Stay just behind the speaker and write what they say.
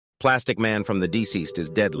Plastic Man from the Deceased is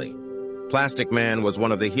deadly. Plastic Man was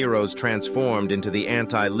one of the heroes transformed into the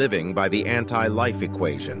anti-living by the anti-life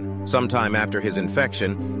equation. Sometime after his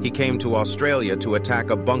infection, he came to Australia to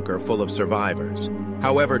attack a bunker full of survivors.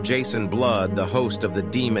 However, Jason Blood, the host of the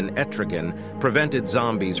demon Etrigan, prevented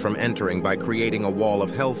zombies from entering by creating a wall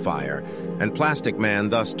of hellfire, and Plastic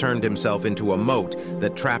Man thus turned himself into a moat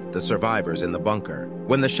that trapped the survivors in the bunker.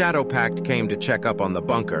 When the Shadow Pact came to check up on the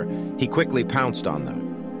bunker, he quickly pounced on them.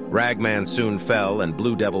 Ragman soon fell and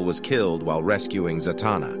Blue Devil was killed while rescuing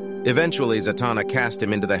Zatanna. Eventually, Zatanna cast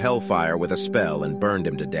him into the hellfire with a spell and burned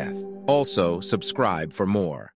him to death. Also, subscribe for more.